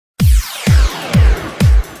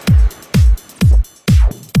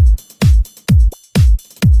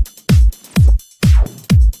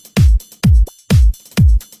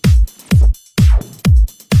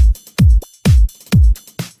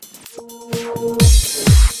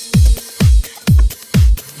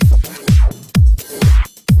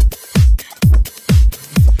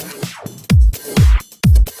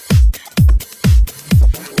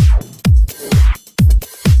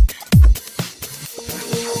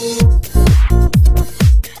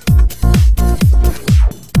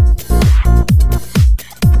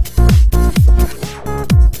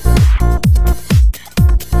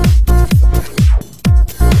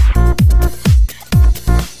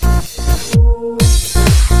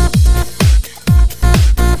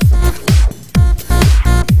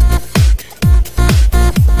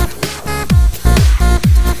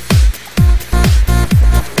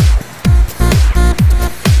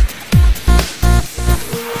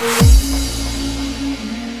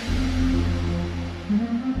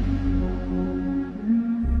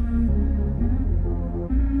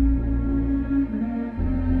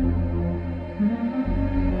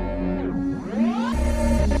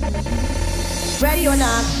Ready or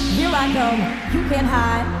not, here I come, you can't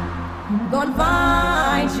hide. Gonna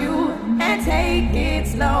find you and take it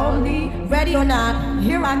slowly. Ready or not,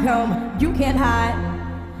 here I come, you can't hide.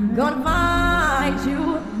 Gonna find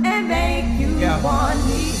you and make you want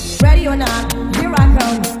me. Ready or not, here I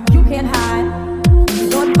come, you can't hide.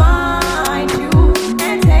 Gonna find you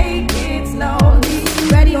and take it slowly.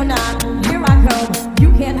 Ready or not, here I come,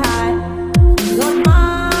 you can't hide. Gonna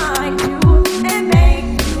find you and make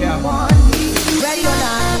you want me. Ready or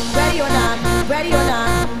not, ready or not, ready or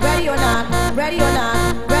not, ready or not, ready or not,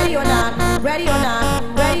 ready or not, ready or not,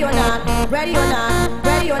 ready or not, ready or not,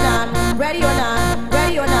 ready or not, ready or not,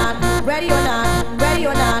 ready or not, ready or not, ready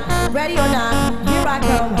or not, ready or not, here I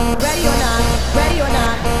come. Ready or not, ready or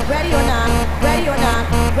not, ready or not, ready or not,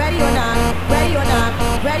 ready or not, ready or not,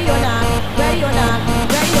 ready or not, ready or not, ready or not,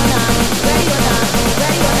 ready or not, ready or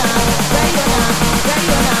not, ready or not, ready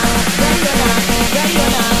or not, ready or not, ready or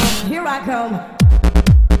not, here I come.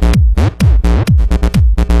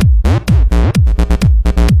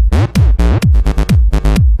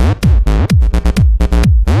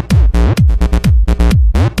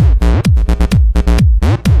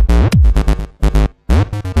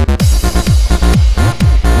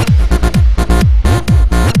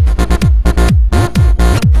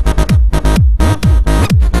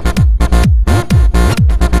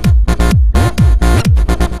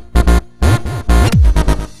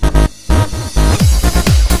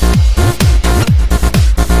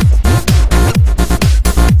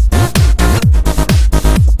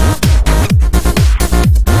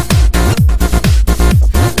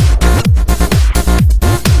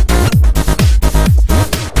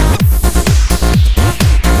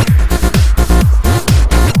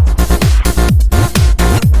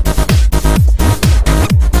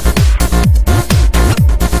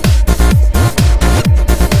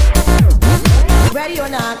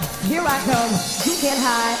 Here I come, you can't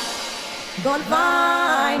hide. Gonna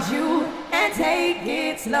find you and take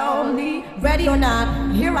it slowly. Ready or not,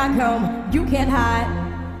 here I come, you can't hide.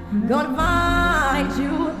 Gonna find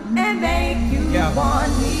you and make you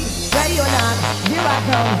want me. Ready or not, here I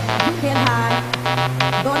come, you can't hide.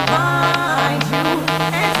 Gonna find you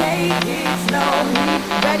and take it slowly.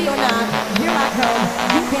 Ready or not, here I come,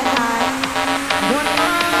 you can't hide. Gonna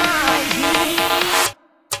find you.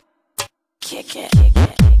 Kick it.